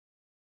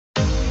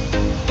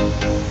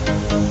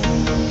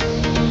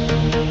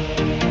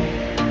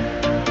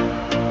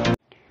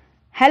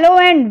Hello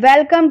and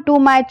welcome to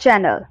my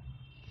channel,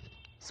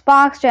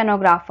 SPARX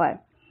Stenographer.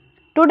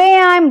 Today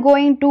I am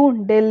going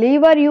to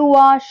deliver you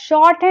a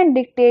shorthand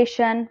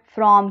dictation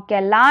from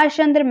KAILASH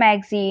CHANDRA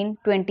magazine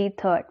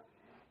 23rd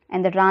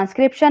and the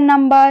transcription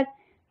number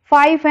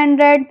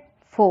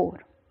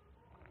 504.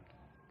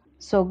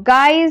 So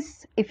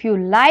guys, if you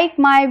like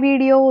my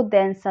video,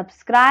 then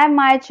subscribe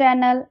my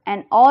channel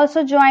and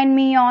also join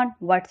me on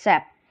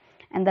WhatsApp,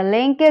 and the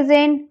link is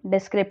in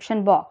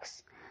description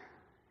box.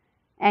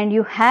 And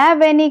you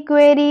have any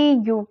query,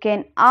 you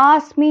can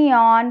ask me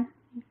on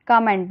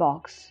comment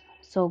box.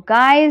 So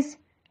guys,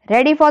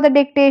 ready for the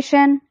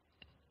dictation?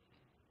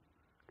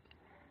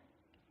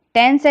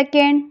 10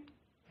 seconds,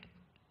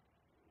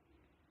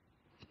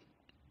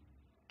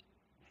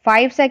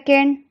 5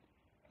 seconds,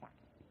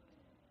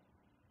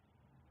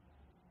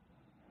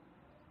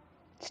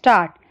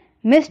 start.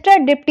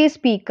 Mr. Deputy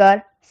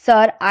Speaker,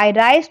 Sir, I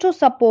rise to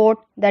support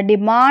the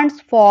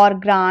demands for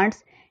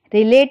grants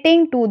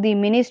relating to the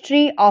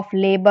Ministry of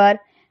Labour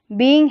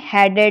being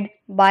headed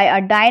by a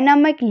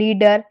dynamic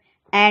leader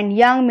and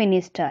young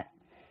minister.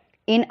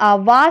 In a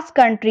vast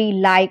country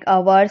like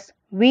ours,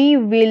 we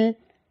will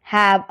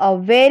have a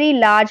very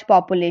large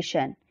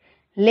population.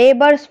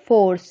 Labour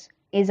force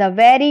is a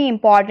very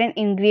important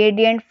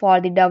ingredient for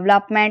the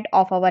development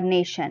of our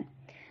nation.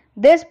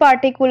 This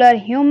particular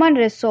human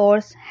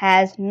resource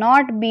has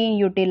not been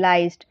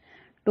utilized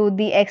to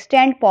the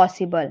extent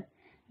possible.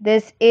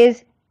 This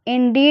is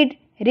indeed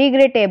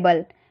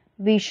regrettable.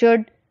 We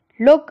should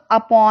look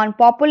upon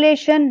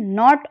population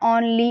not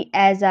only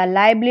as a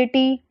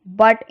liability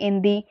but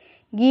in the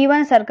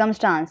given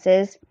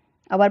circumstances.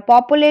 Our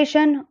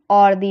population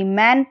or the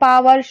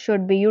manpower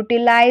should be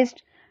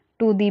utilized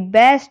to the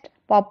best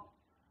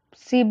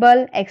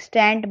possible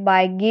extent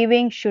by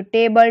giving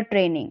suitable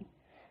training.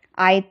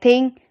 I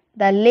think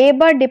the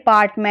Labour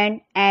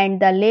Department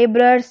and the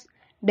labourers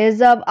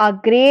deserve a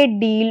great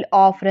deal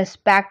of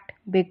respect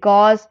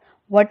because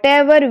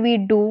whatever we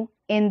do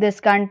in this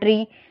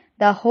country,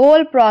 the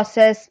whole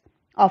process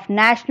of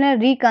national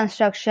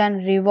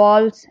reconstruction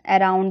revolves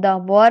around the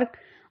work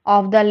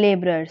of the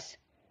labourers.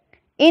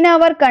 In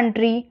our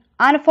country,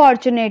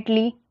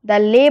 unfortunately, the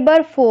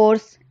labour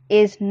force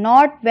is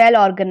not well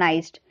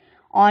organized.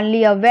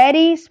 Only a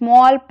very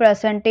small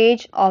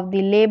percentage of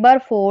the labour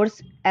force,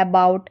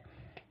 about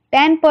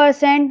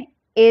 10%,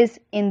 is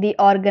in the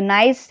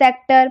organized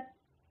sector,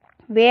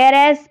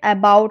 whereas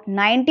about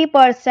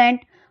 90%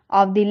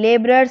 of the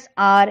laborers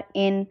are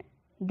in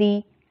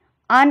the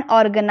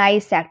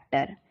unorganized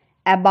sector.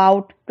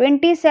 About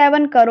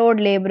 27 crore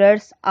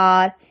laborers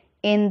are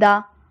in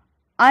the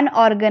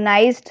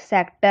unorganized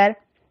sector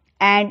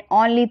and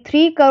only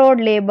 3 crore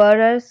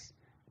laborers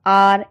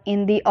are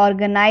in the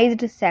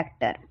organized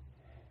sector.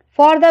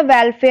 For the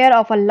welfare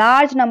of a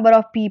large number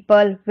of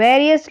people,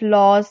 various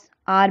laws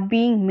are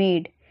being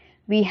made.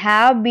 We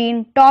have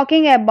been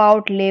talking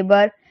about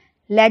labor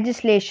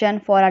legislation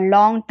for a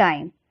long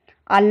time.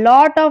 A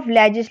lot of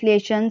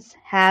legislations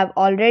have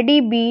already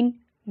been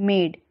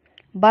made,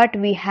 but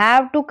we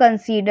have to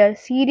consider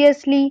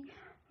seriously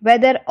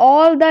whether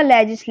all the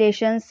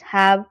legislations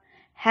have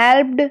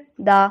helped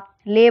the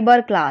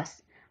labor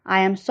class.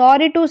 I am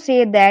sorry to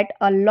say that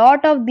a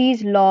lot of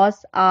these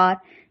laws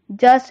are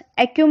just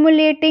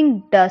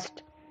accumulating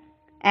dust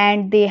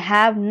and they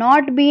have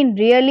not been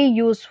really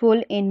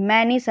useful in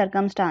many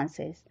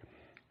circumstances.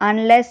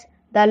 Unless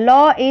the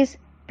law is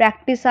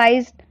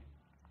practiced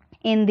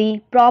in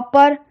the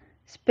proper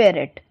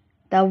spirit,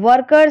 the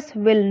workers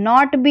will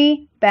not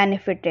be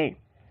benefited.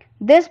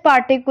 This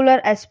particular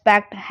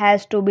aspect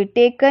has to be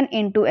taken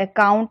into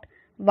account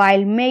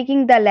while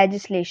making the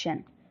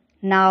legislation.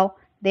 Now,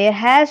 there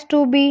has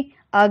to be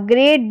a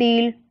great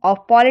deal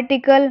of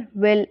political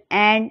will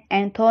and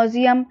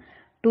enthusiasm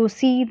to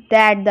see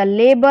that the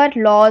labor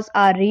laws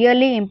are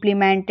really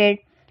implemented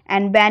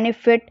and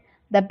benefit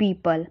the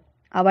people.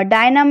 Our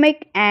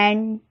dynamic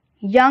and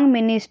young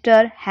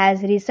minister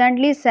has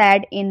recently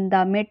said in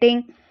the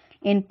meeting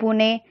in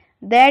Pune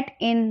that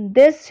in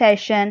this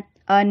session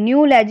a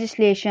new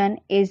legislation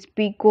is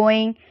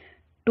going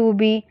to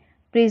be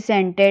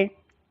presented.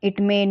 It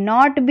may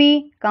not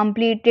be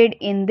completed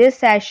in this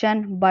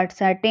session, but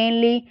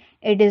certainly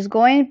it is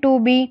going to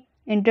be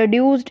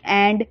introduced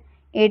and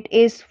it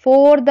is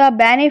for the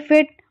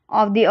benefit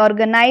of the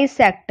organized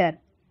sector.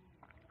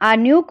 A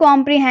new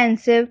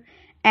comprehensive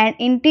and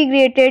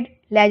integrated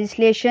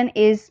legislation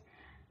is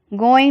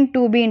going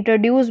to be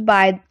introduced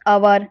by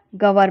our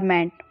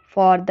government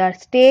for the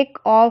sake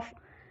of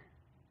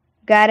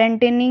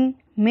guaranteeing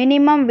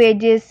minimum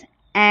wages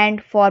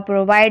and for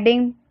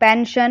providing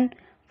pension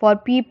for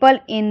people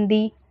in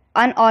the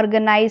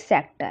unorganized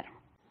sector.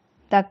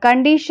 The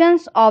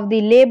conditions of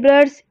the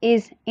laborers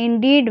is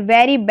indeed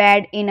very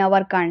bad in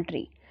our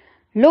country.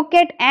 Look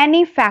at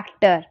any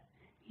factor,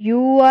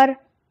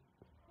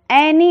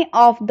 any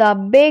of the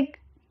big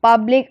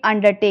public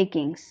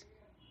undertakings.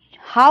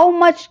 How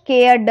much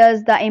care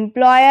does the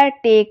employer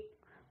take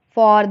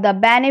for the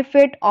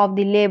benefit of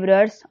the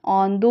laborers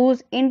on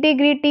those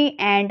integrity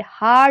and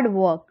hard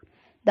work?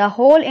 the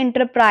whole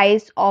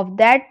enterprise of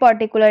that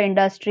particular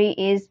industry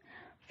is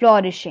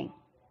flourishing.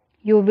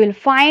 You will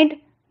find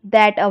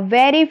that a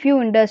very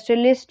few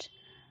industrialists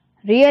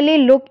really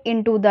look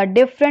into the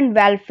different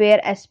welfare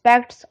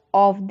aspects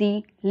of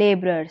the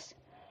laborers.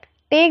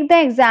 Take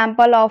the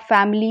example of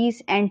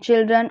families and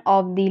children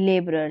of the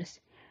laborers.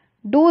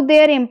 Do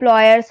their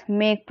employers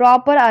make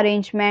proper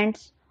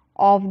arrangements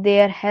of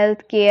their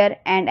health care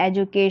and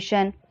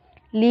education,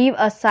 leave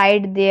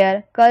aside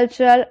their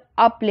cultural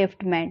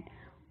upliftment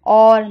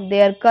or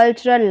their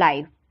cultural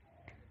life?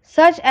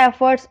 Such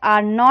efforts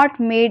are not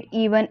made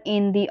even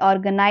in the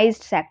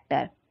organized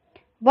sector.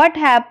 What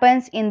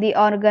happens in the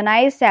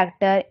organized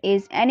sector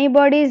is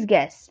anybody's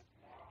guess.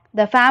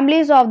 The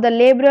families of the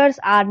laborers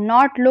are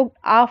not looked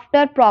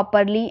after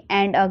properly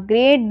and a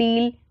great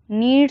deal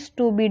needs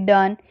to be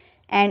done,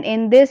 and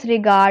in this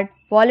regard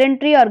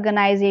voluntary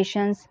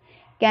organizations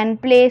can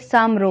play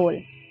some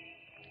role.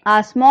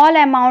 A small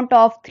amount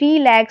of 3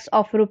 lakhs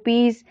of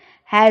rupees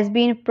has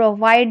been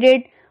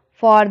provided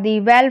for the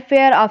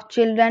welfare of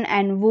children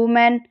and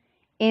women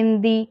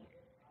in the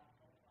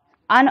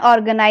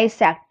unorganized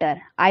sector.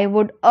 I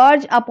would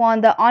urge upon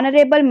the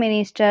Honorable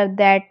Minister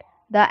that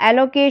the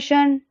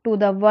allocation to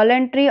the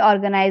voluntary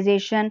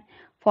organization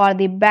for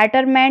the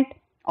betterment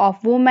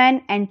of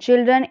women and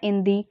children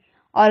in the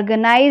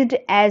organized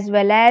as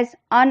well as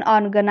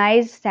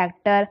unorganized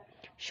sector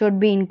should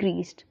be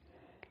increased.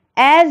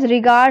 As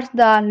regards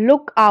the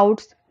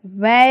lookouts,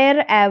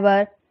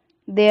 wherever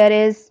there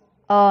is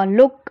a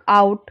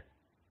lookout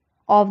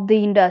of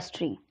the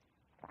industry,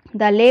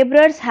 the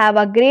laborers have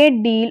a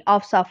great deal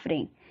of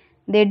suffering.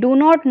 They do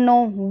not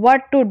know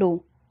what to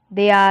do.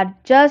 They are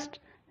just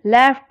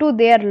left to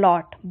their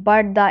lot,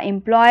 but the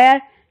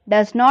employer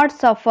does not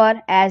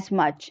suffer as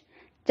much.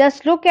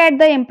 Just look at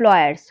the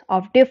employers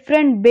of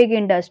different big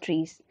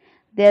industries.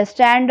 Their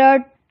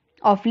standard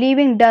of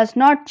living does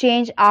not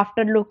change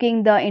after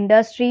looking the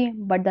industry,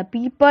 but the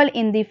people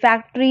in the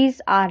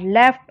factories are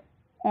left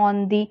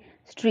on the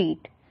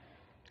street.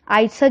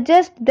 I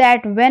suggest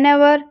that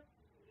whenever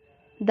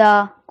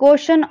the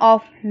question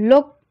of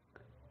look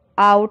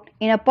out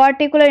in a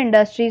particular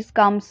industry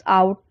comes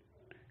out,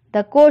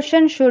 the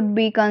question should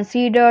be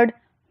considered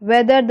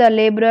whether the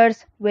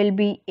laborers will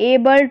be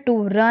able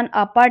to run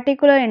a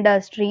particular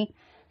industry,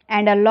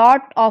 and a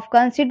lot of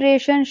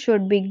consideration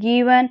should be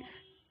given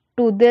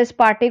to this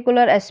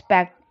particular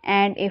aspect,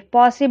 and if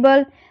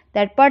possible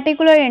that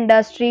particular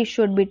industry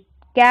should be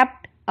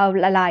kept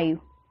alive.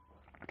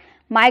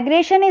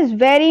 Migration is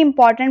very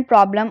important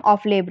problem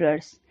of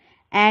laborers,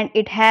 and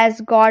it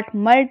has got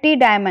multi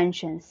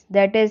dimensions,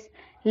 that is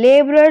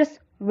laborers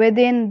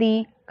within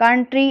the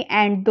country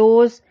and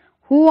those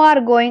who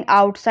are going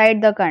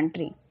outside the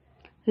country.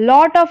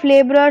 Lot of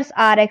laborers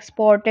are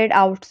exported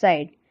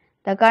outside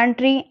the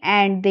country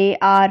and they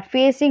are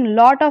facing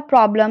lot of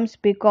problems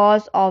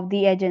because of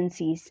the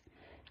agencies.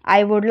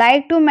 I would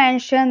like to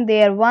mention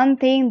there one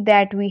thing,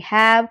 that we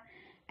have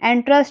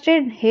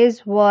entrusted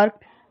his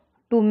work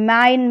to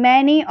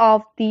many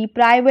of the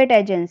private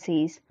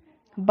agencies,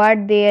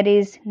 but there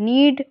is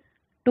need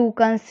to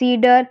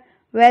consider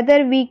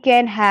whether we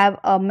can have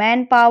a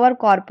manpower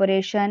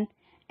corporation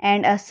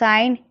and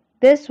assign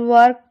this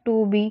work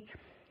to be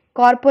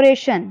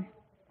corporation.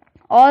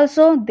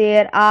 Also,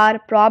 there are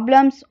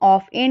problems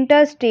of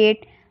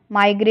interstate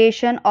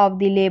migration of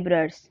the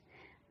laborers.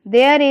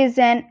 There is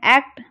an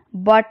act,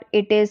 but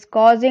it is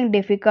causing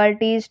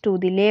difficulties to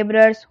the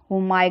laborers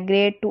who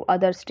migrate to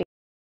other states.